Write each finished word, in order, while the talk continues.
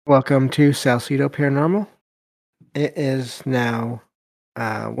Welcome to Salcedo Paranormal. It is now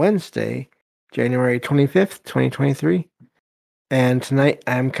Wednesday, January 25th, 2023, and tonight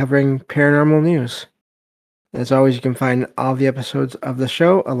I'm covering paranormal news. As always, you can find all the episodes of the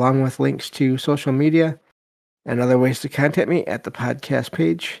show along with links to social media and other ways to contact me at the podcast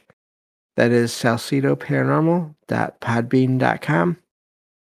page. That is salcedoparanormal.podbean.com.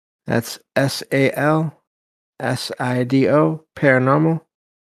 That's SALSIDO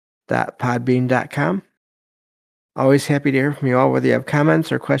paranormal.podbean.com. Always happy to hear from you all, whether you have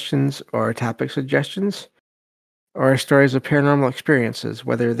comments or questions or topic suggestions or stories of paranormal experiences,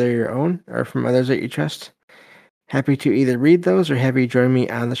 whether they're your own or from others that you trust. Happy to either read those or have you join me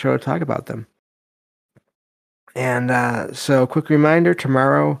on the show to talk about them. And so, quick reminder,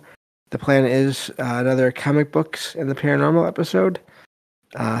 tomorrow the plan is another comic books in the paranormal episode.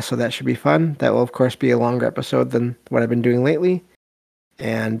 So that should be fun. That will, of course, be a longer episode than what I've been doing lately.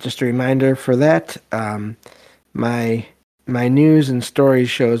 And just a reminder for that, my news and stories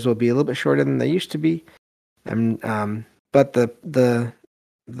shows will be a little bit shorter than they used to be. But the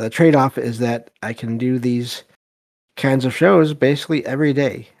trade-off is that I can do these kinds of shows basically every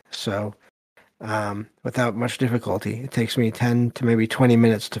day. So without much difficulty. It takes me 10 to maybe 20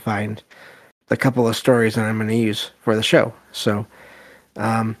 minutes to find the couple of stories that I'm going to use for the show. So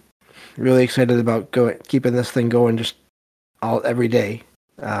really excited about keeping this thing going just every day,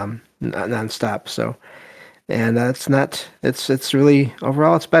 nonstop. So, and it's really,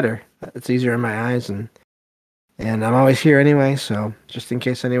 overall, it's better. It's easier in my eyes, and I'm always here anyway. So just in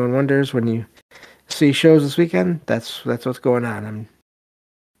case anyone wonders, when you see shows this weekend, that's what's going on. I'm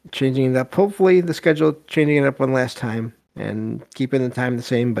changing it up. Hopefully the schedule, changing it up one last time and keeping the time the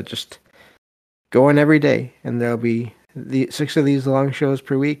same, but just going every day. And there'll be 6 of these long shows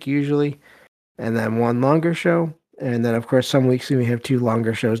per week usually, and then one longer show. And then, of course, some weeks we may have 2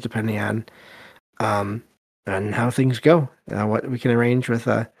 longer shows depending on how things go, what we can arrange with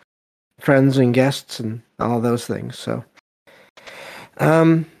friends and guests and all those things. So,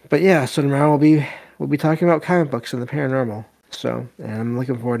 but yeah, so tomorrow we'll be talking about comic books and the paranormal. So, and I'm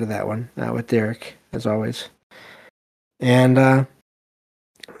looking forward to that one with Derek, as always. And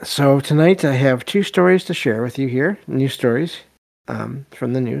so tonight I have 2 stories to share with you here, news stories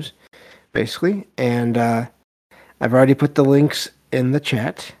from the news, basically. And I've already put the links in the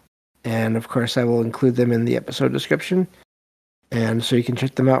chat, and of course I will include them in the episode description, and so you can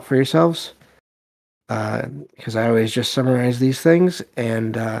check them out for yourselves, because I always just summarize these things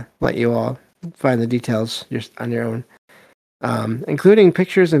and let you all find the details just on your own, including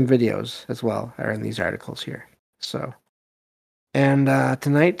pictures and videos as well are in these articles here. So, and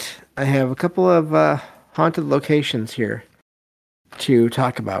tonight I have a couple of haunted locations here to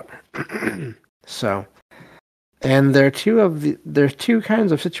talk about. So, and there are 2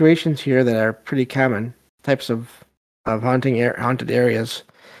 kinds of situations here that are pretty common types of haunted areas,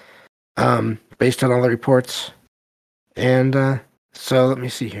 based on all the reports. And so let me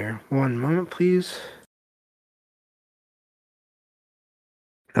see here. One moment, please.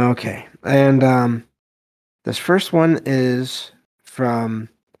 Okay, and this first one is from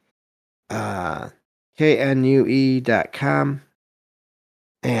knue.com,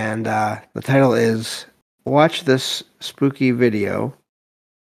 and the title is "Watch This Spooky Video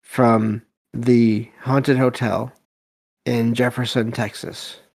from the Haunted Hotel in Jefferson,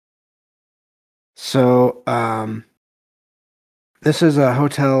 Texas." So, this is a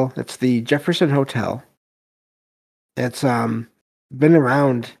hotel. It's the Jefferson Hotel. It's been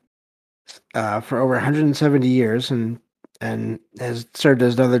around for over 170 years and has served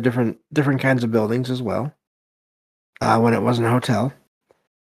as other different kinds of buildings as well. When it wasn't a hotel, it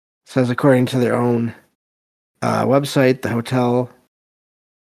says according to their own website, the hotel,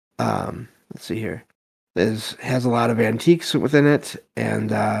 let's see here, has a lot of antiques within it,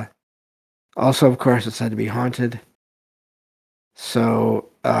 and also, of course, it's said to be haunted.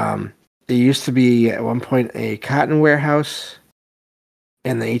 So it used to be at one point a cotton warehouse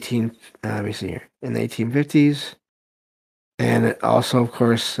in the 1850s, and it also, of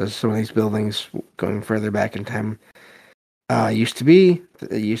course, as some of these buildings going further back in time, used to be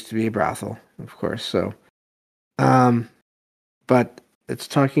a brothel, of course. So, but it's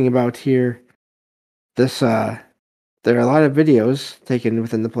talking about here this. There are a lot of videos taken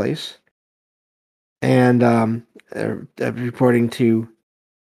within the place, and reporting to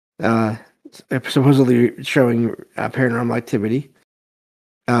supposedly showing paranormal activity.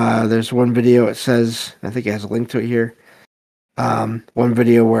 There's one video, it says, I think it has a link to it here. One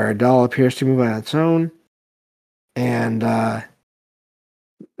video where a doll appears to move on its own, and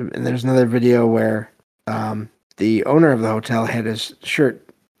there's another video where the owner of the hotel had his shirt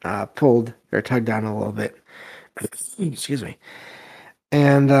pulled or tugged on a little bit. Excuse me.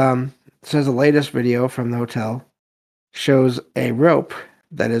 And it says the latest video from the hotel shows a rope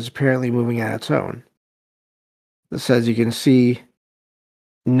that is apparently moving on its own. It says you can see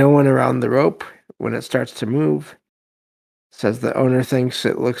no one around the rope when it starts to move. It says the owner thinks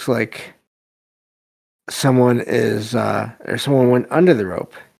it looks like someone is or someone went under the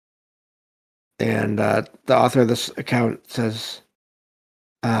rope. And the author of this account says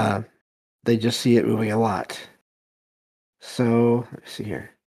they just see it moving a lot. So let's see here.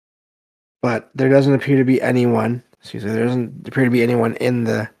 But there doesn't appear to be anyone. Excuse me. There doesn't appear to be anyone in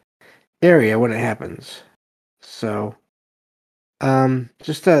the area when it happens. So,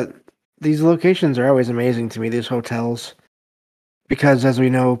 just these locations are always amazing to me. These hotels, because as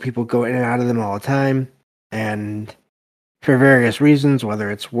we know, people go in and out of them all the time, and for various reasons, whether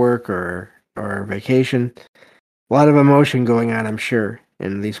it's work or vacation, a lot of emotion going on, I'm sure,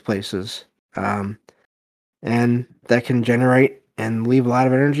 in these places, and that can generate and leave a lot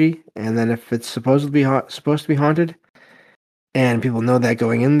of energy. And then if it's supposed to be haunted, and people know that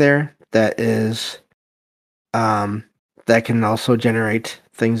going in there, that is, that can also generate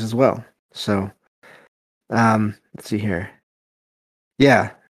things as well. So, let's see here. Yeah,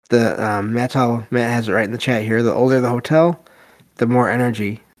 the Matt has it right in the chat here. The older the hotel, the more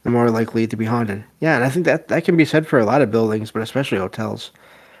energy, the more likely to be haunted. Yeah, and I think that can be said for a lot of buildings, but especially hotels.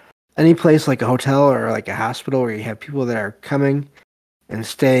 Any place like a hotel or like a hospital where you have people that are coming and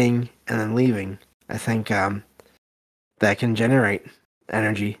staying and then leaving, I think that can generate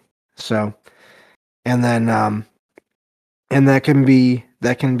energy. So, and then and that can be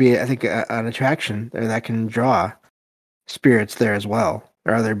I think an attraction, or that can draw spirits there as well,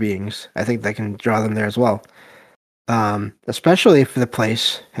 or other beings. I think that can draw them there as well. Especially if the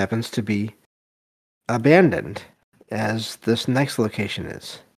place happens to be abandoned, as this next location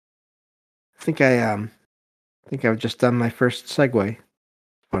is. I think I've just done my first segue.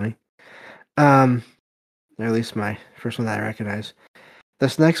 Funny. Or at least my first one that I recognize.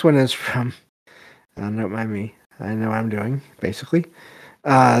 This next one is from, don't mind me. I know what I'm doing, basically.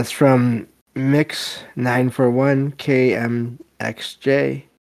 It's from Mix941KMXJ.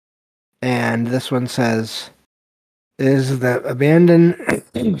 And this one says, is the abandoned,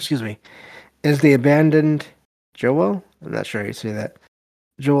 excuse me, is the abandoned Joel? I'm not sure how you say that.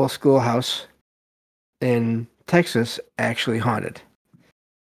 Joel Schoolhouse in Texas actually haunted?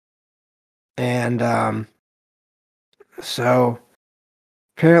 And so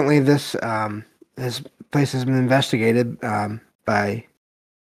apparently this place has been investigated by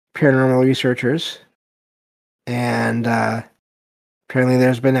paranormal researchers, and apparently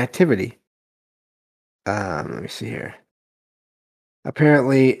there's been activity. Let me see here.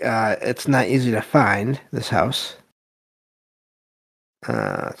 Apparently it's not easy to find this house.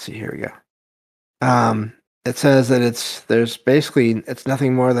 Let's see, here we go. It says that it's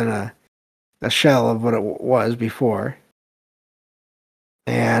nothing more than a shell of what it was before,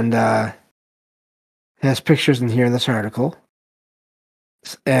 and has pictures in here in this article,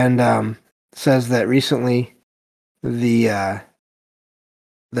 and says that recently there's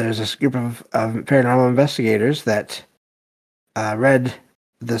this group of paranormal investigators that read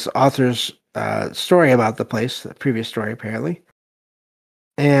this author's story about the place, the previous story apparently,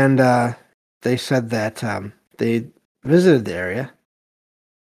 and they said that they visited the area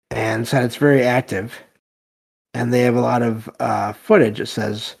and said it's very active, and they have a lot of footage. It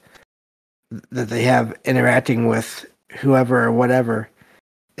says that they have interacting with whoever or whatever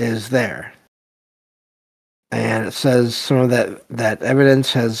is there. And it says some of that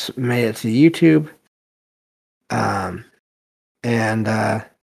evidence has made it to YouTube. And let's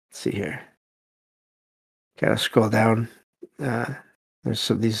see here. Gotta scroll down. There's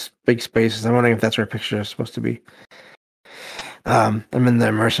these big spaces. I'm wondering if that's where pictures are supposed to be. I'm in the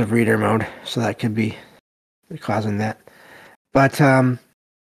immersive reader mode, so that could be causing that. But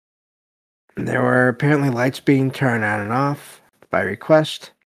there were apparently lights being turned on and off by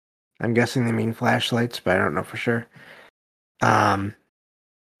request. I'm guessing they mean flashlights, but I don't know for sure.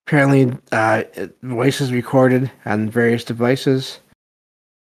 Apparently, voices recorded on various devices,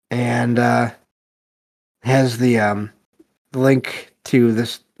 and has the link to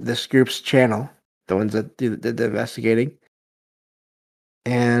this group's channel, the ones that did the investigating.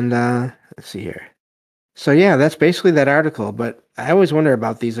 And let's see here. So yeah, that's basically that article. But I always wonder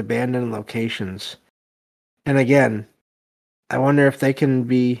about these abandoned locations, and again, I wonder if they can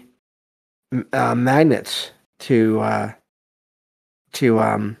be magnets to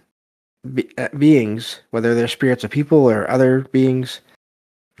beings, whether they're spirits of people or other beings,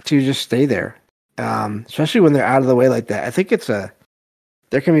 to just stay there, especially when they're out of the way like that. I think it's a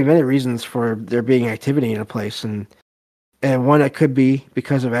there can be many reasons for there being activity in a place, and one, it could be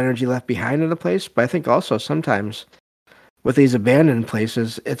because of energy left behind in a place, but I think also sometimes with these abandoned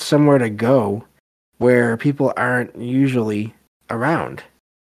places, it's somewhere to go where people aren't usually around.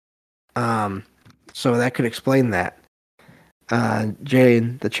 Um, so that could explain that. Jay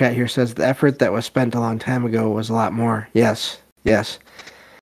in the chat here says the effort that was spent a long time ago was a lot more. Yes, yes.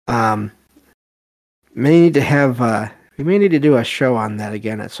 May need to have we may need to do a show on that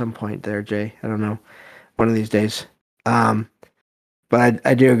again at some point there, Jay. I don't know, one of these days. But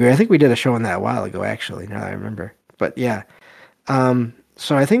I do agree. I think we did a show on that a while ago, actually. Now that I remember. But yeah.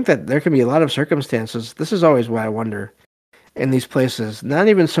 So I think that there can be a lot of circumstances. This is always what I wonder in these places. Not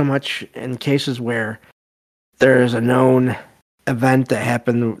even so much in cases where there is a known event that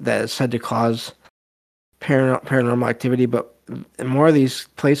happened that is said to cause paranormal activity, but in more of these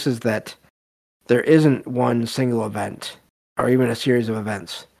places that there isn't one single event or even a series of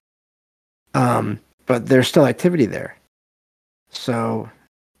events. But there's still activity there. So,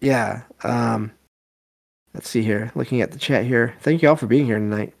 yeah. Let's see here. Looking at the chat here. Thank you all for being here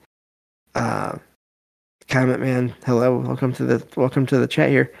tonight. Comment man, hello. Welcome to the chat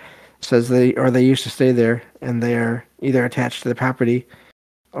here. Says they used to stay there and they are either attached to the property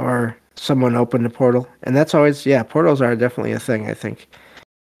or someone opened a portal. And that's always, portals are definitely a thing, I think.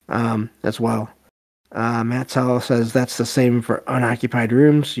 As well. Matt Salo says that's the same for unoccupied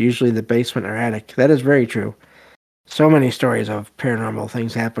rooms, usually the basement or attic. That is very true. So many stories of paranormal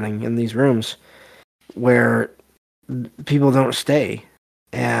things happening in these rooms where people don't stay,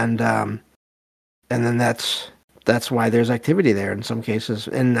 and then that's why there's activity there in some cases.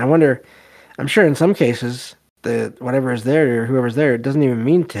 And I wonder, I'm sure in some cases the whatever is there or whoever's there doesn't even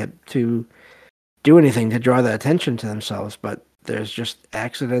mean to do anything to draw the attention to themselves, but there's just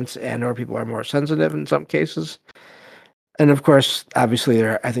accidents and or people are more sensitive in some cases. And of course, obviously,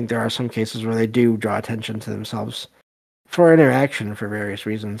 I think there are some cases where they do draw attention to themselves for interaction for various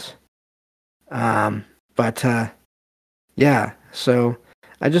reasons. Yeah, so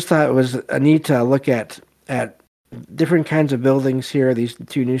I just thought it was a neat to look at different kinds of buildings here, these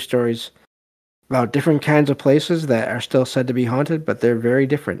two news stories about different kinds of places that are still said to be haunted, but they're very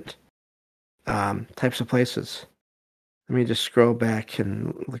different types of places. Let me just scroll back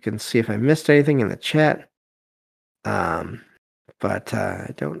and look and see if I missed anything in the chat. But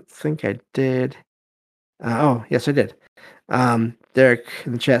I don't think I did. Oh, yes, I did. Derek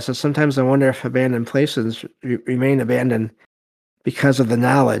in the chat says, sometimes I wonder if abandoned places remain abandoned because of the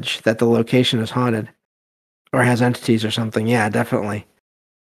knowledge that the location is haunted or has entities or something. Yeah, definitely.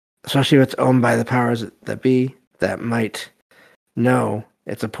 Especially if it's owned by the powers that be that might know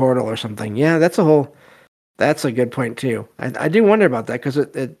it's a portal or something. Yeah, that's a good point too. I do wonder about that because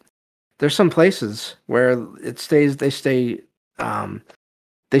there's some places where they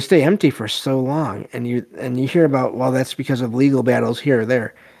stay empty for so long, and you hear about, well, that's because of legal battles here or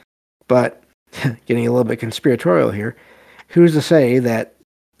there. But getting a little bit conspiratorial here, who's to say that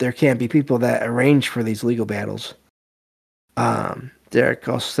there can't be people that arrange for these legal battles? Derek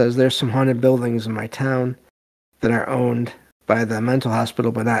also says there's some haunted buildings in my town that are owned by the mental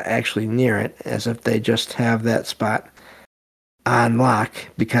hospital, but not actually near it, as if they just have that spot on lock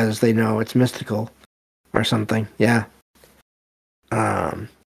because they know it's mystical or something. Yeah. Comment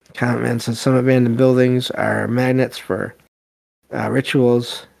man says some abandoned buildings are magnets for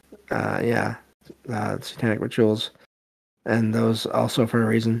rituals. Satanic rituals, and those also for a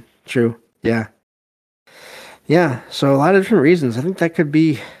reason. True. Yeah. Yeah. So a lot of different reasons. I think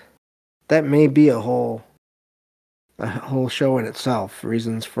that may be a whole show in itself.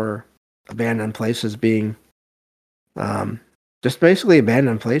 Reasons for abandoned places being just basically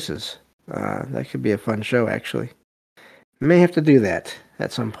abandoned places. That could be a fun show, actually. May have to do that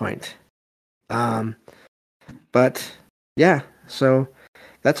at some point. But yeah, so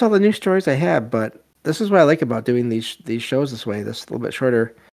that's all the news stories I have. But this is what I like about doing these shows this way. This a little bit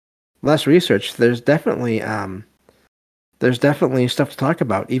shorter, less research. There's definitely stuff to talk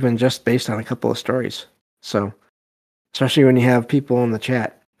about, even just based on a couple of stories. So, especially when you have people in the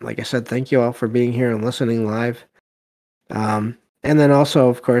chat. Like I said, thank you all for being here and listening live. And then also,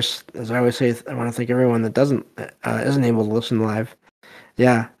 of course, as I always say, I want to thank everyone that isn't able to listen live.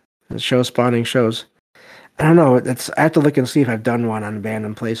 Yeah, the show spawning shows. I don't know. I have to look and see if I've done one on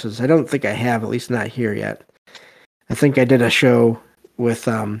abandoned places. I don't think I have, at least not here yet. I think I did a show with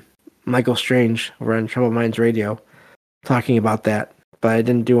Michael Strange over on Troubled Minds Radio talking about that, but I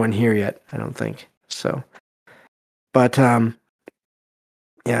didn't do one here yet, I don't think. So, but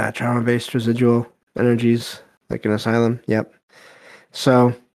yeah, trauma-based residual energies like an asylum. Yep.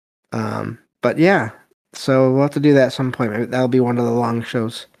 So, but yeah, So we'll have to do that at some point. Maybe that'll be one of the long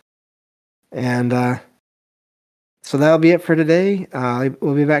shows. And so that'll be it for today.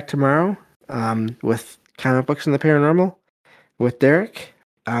 We'll be back tomorrow with comic books and the paranormal with Derek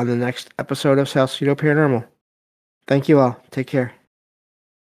on the next episode of Salcedo Paranormal. Thank you all. Take care.